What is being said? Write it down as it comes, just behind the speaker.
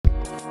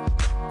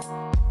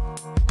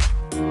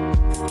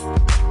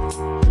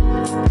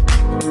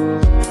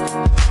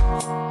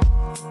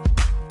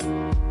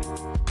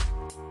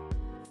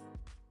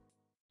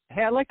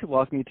I'd like to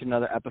welcome you to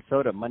another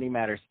episode of Money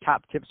Matters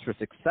Top Tips for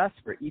Success,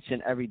 where each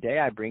and every day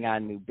I bring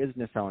on new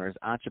business owners,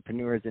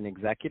 entrepreneurs, and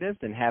executives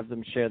and have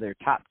them share their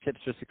top tips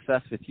for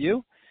success with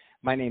you.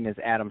 My name is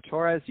Adam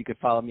Torres. You can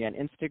follow me on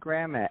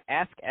Instagram at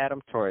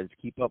AskAdamTorres.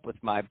 Keep up with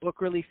my book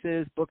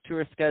releases, book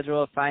tour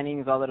schedule,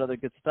 signings, all that other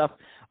good stuff.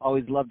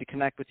 Always love to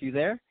connect with you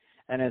there.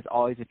 And as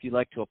always, if you'd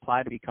like to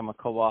apply to become a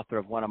co-author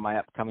of one of my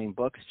upcoming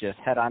books, just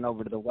head on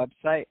over to the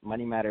website,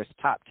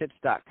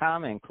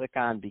 moneymatterstoptips.com, and click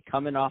on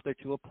Become an Author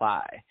to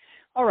apply.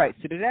 All right,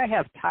 so today I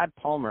have Todd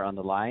Palmer on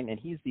the line, and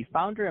he's the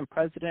founder and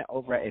president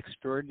over at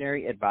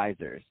Extraordinary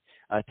Advisors.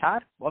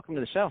 Todd, welcome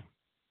to the show.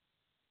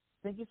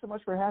 Thank you so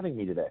much for having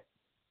me today.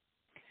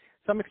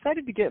 So I'm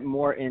excited to get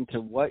more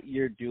into what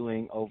you're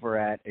doing over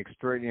at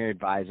Extraordinary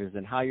Advisors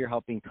and how you're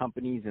helping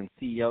companies and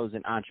CEOs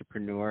and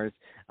entrepreneurs.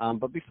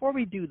 But before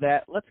we do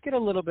that, let's get a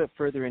little bit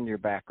further into your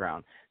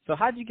background. So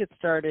how did you get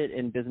started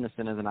in business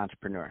and as an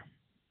entrepreneur?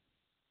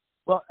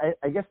 Well,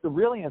 I guess the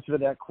real answer to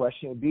that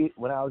question would be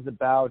when I was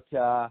about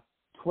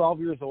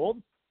 12 years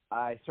old,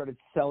 I started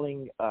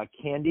selling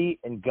candy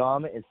and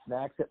gum and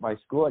snacks at my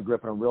school. I grew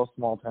up in a real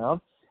small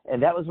town.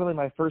 And that was really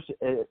my first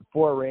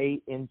foray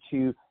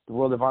into the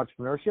world of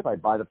entrepreneurship.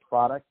 I'd buy the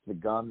product, the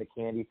gum, the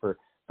candy for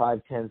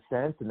 5, 10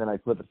 cents, and then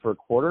I'd flip it for a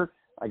quarter.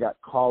 I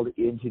got called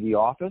into the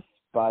office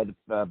by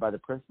the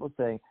principal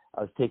saying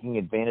I was taking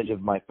advantage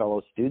of my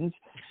fellow students.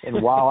 And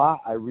voila,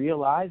 I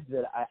realized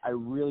that I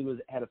really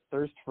had a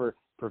thirst for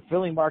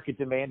fulfilling market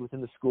demand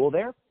within the school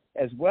there,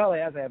 as well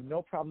as I have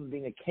no problem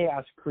being a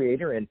chaos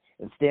creator and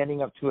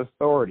standing up to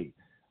authority.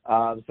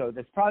 So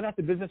that's probably not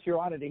the business you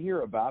wanted to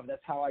hear about, but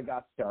that's how I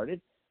got started.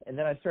 And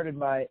then I started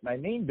my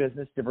main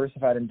business,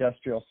 Diversified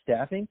Industrial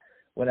Staffing,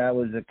 when I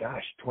was,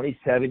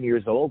 27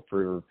 years old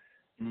for a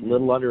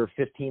little under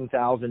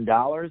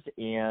 $15,000,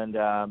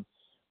 and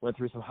went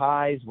through some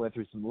highs, went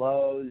through some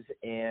lows,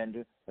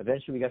 and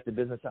eventually we got the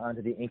business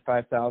onto the Inc.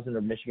 5000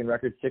 of Michigan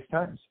record 6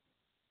 times.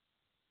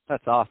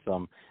 That's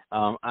awesome.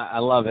 I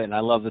love it, and I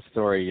love the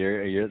story.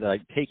 You're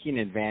like taking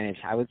advantage.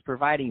 I was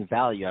providing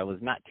value. I was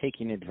not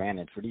taking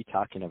advantage. What are you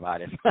talking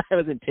about? If I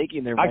wasn't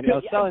taking their money, I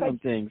was selling them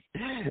things.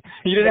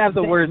 You didn't have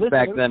the words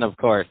back then, of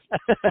course.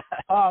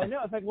 Oh, no.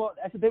 It's like, well,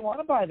 I said, they want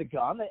to buy the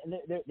gum, and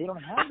they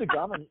don't have the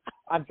gum, and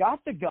I've got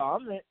the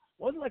gum. It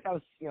wasn't like I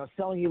was,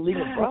 selling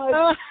illegal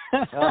drugs.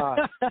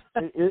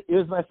 It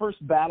was my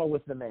first battle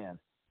with the man.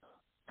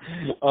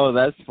 Oh,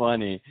 that's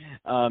funny.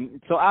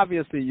 So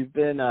obviously you've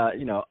been,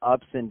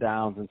 ups and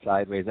downs and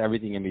sideways,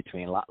 everything in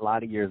between, a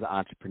lot of years of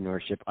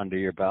entrepreneurship under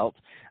your belt.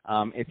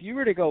 If you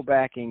were to go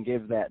back and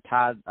give that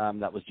Todd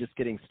that was just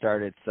getting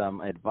started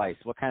some advice,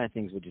 what kind of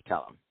things would you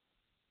tell him?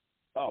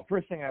 Oh,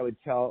 first thing I would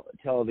tell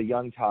the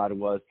young Todd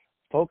was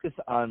focus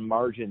on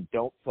margin,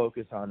 don't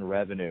focus on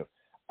revenue.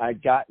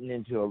 I'd gotten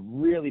into a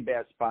really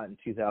bad spot in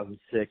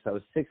 2006. I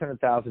was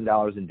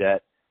 $600,000 in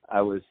debt. I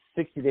was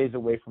 60 days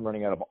away from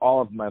running out of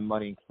all of my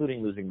money,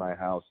 including losing my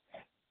house.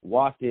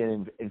 Walked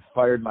in and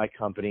fired my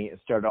company and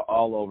started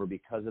all over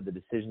because of the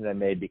decisions I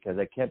made, because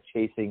I kept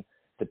chasing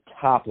the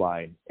top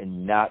line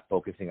and not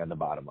focusing on the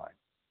bottom line.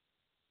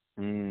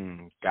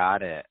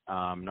 Got it.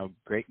 No,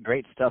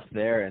 great stuff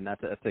there, and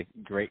that's a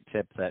great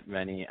tip that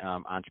many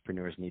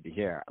entrepreneurs need to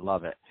hear. I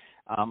love it.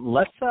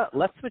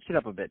 Let's switch it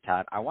up a bit,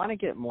 Todd. I want to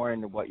get more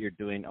into what you're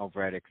doing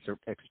over at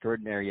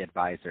Extraordinary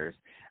Advisors.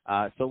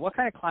 So what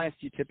kind of clients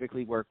do you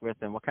typically work with,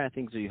 and what kind of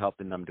things are you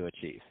helping them to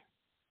achieve?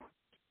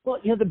 Well,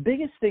 the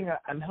biggest thing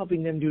I'm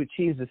helping them to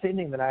achieve is the same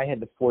thing that I had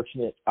the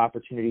fortunate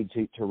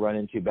opportunity to run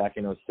into back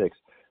in 2006.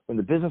 When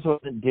the business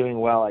wasn't doing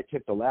well, I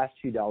took the last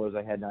 $2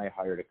 I had and I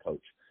hired a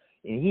coach.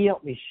 And he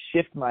helped me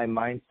shift my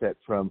mindset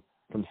from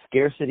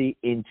scarcity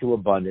into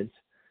abundance.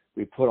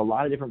 We put a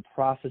lot of different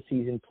processes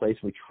in place.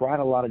 We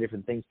tried a lot of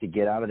different things to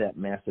get out of that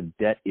massive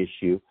debt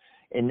issue.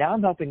 And now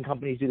I'm helping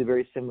companies do the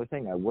very similar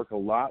thing. I work a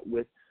lot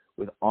with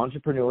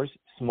entrepreneurs,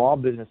 small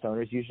business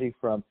owners, usually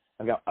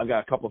I've got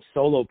a couple of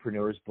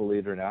solopreneurs,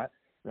 believe it or not.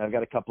 And I've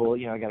got a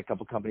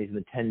couple companies in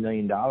the $10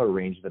 million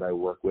range that I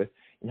work with,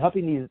 and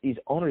helping these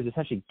owners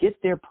essentially get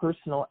their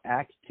personal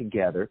act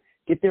together,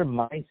 get their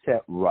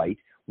mindset right.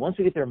 Once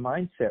we get their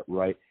mindset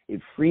right, it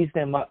frees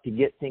them up to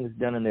get things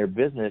done in their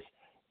business.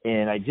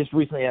 And I just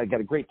recently got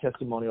a great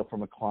testimonial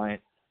from a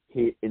client.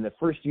 In the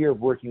first year of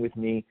working with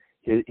me,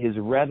 his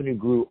revenue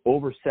grew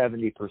over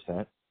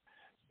 70%,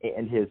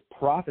 and his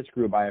profits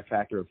grew by a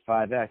factor of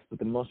 5x. But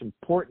the most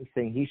important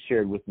thing he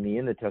shared with me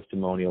in the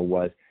testimonial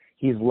was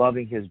he's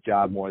loving his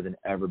job more than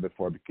ever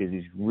before, because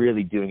he's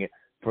really doing it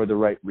for the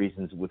right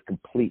reasons with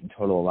complete and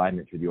total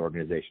alignment to the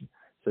organization.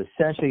 So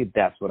essentially,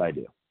 that's what I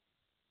do.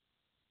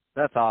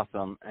 That's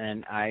awesome,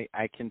 and I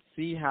can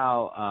see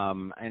how.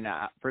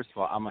 First of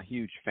all, I'm a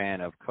huge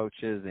fan of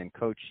coaches and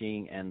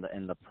coaching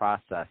and the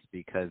process,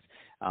 because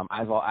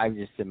I've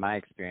just, in my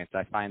experience,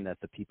 I find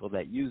that the people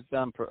that use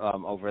them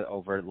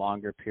over a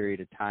longer period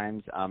of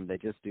times, they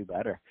just do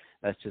better.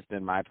 That's just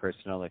been my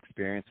personal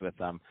experience with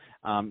them.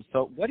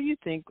 So, what do you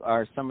think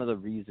are some of the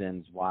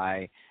reasons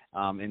why,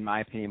 in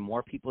my opinion,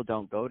 more people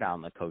don't go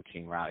down the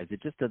coaching route? Is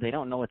it just that they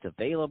don't know what's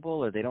available,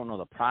 or they don't know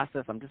the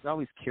process? I'm just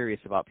always curious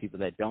about people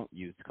that don't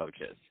use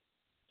coaches.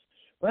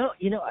 Well,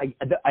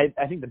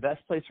 I think the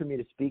best place for me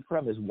to speak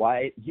from is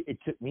why it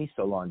took me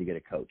so long to get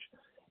a coach.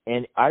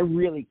 And I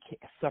really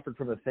suffered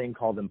from a thing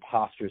called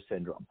imposter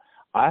syndrome.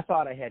 I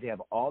thought I had to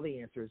have all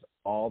the answers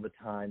all the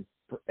time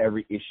for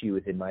every issue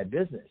within my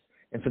business.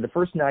 And for the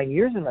first 9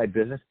 years in my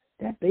business,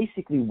 that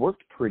basically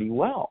worked pretty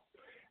well.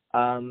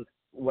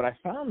 What I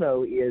found,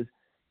 though, is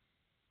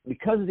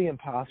because of the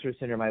imposter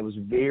syndrome, I was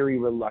very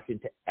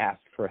reluctant to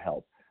ask for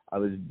help. I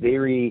was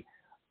very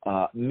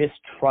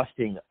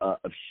mistrusting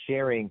of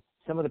sharing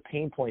some of the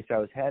pain points I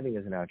was having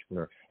as an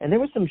entrepreneur. And there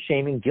was some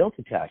shame and guilt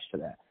attached to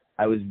that.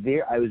 I was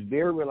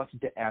very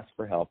reluctant to ask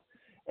for help.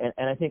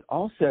 And I think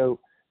also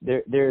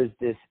there's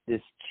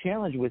this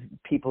challenge with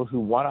people who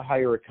want to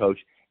hire a coach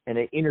and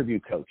they interview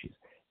coaches.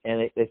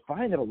 And they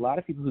find that a lot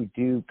of people who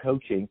do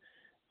coaching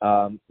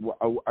are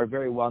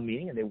very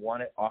well-meaning and they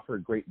want to offer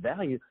great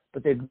value,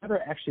 but they've never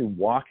actually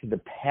walked the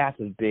path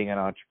of being an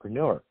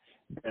entrepreneur.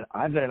 And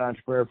I've been an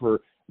entrepreneur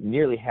for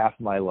nearly half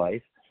my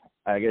life.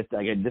 I guess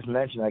I just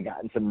mentioned I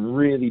got in some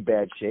really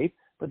bad shape,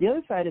 but the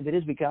other side of it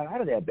is we got out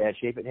of that bad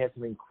shape and had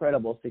some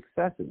incredible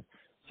successes.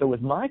 So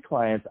with my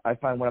clients, I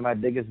find one of my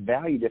biggest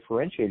value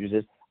differentiators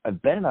is I've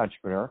been an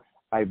entrepreneur.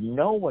 I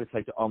know what it's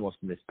like to almost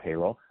miss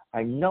payroll.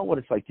 I know what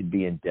it's like to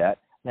be in debt,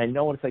 and I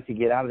know what it's like to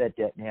get out of that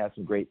debt and have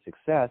some great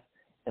success.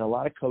 And a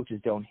lot of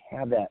coaches don't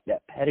have that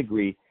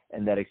pedigree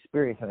and that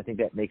experience, and I think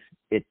that makes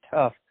it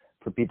tough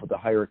for people to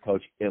hire a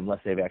coach unless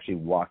they've actually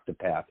walked the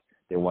path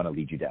they want to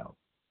lead you down.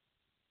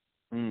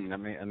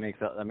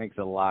 That makes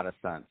a lot of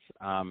sense.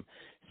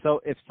 So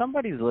if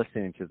somebody's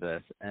listening to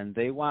this and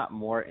they want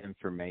more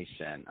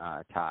information,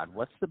 Todd,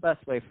 what's the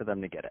best way for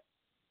them to get it?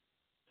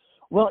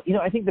 Well,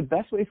 I think the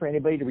best way for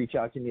anybody to reach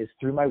out to me is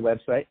through my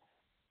website,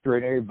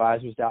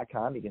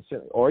 extraordinaryadvisors.com. You can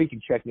you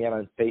can check me out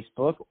on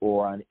Facebook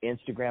or on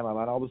Instagram. I'm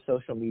on all the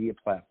social media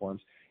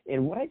platforms.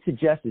 And what I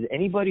suggest is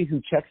anybody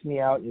who checks me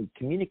out and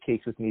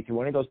communicates with me through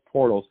one of those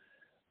portals,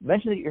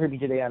 mention that you heard me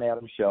today on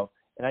Adam's show,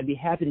 and I'd be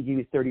happy to give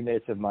you 30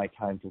 minutes of my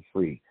time for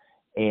free.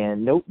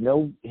 And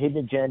no hidden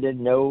agenda,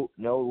 no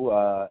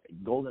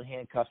golden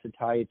handcuffs to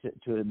tie you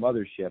to the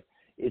mothership.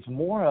 It's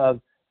more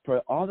of, for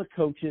all the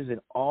coaches and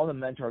all the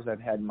mentors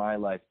I've had in my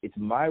life, it's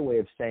my way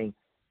of saying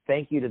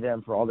thank you to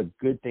them for all the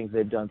good things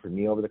they've done for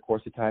me over the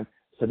course of time.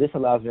 So this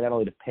allows me not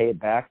only to pay it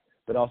back,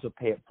 but also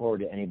pay it forward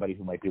to anybody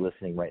who might be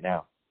listening right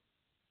now.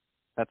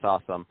 That's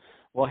awesome.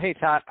 Well, hey,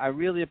 Todd, I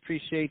really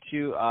appreciate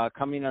you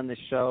coming on the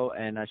show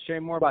and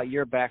sharing more about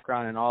your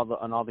background and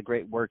all the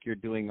great work you're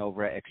doing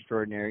over at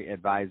Extraordinary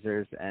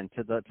Advisors. And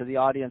to the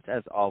audience,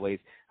 as always,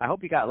 I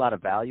hope you got a lot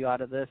of value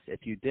out of this.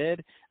 If you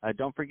did,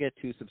 don't forget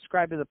to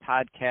subscribe to the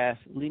podcast,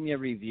 leave me a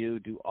review,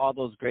 do all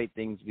those great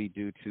things we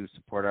do to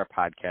support our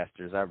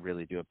podcasters. I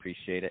really do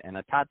appreciate it. And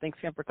Todd, thanks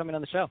again for coming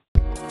on the show.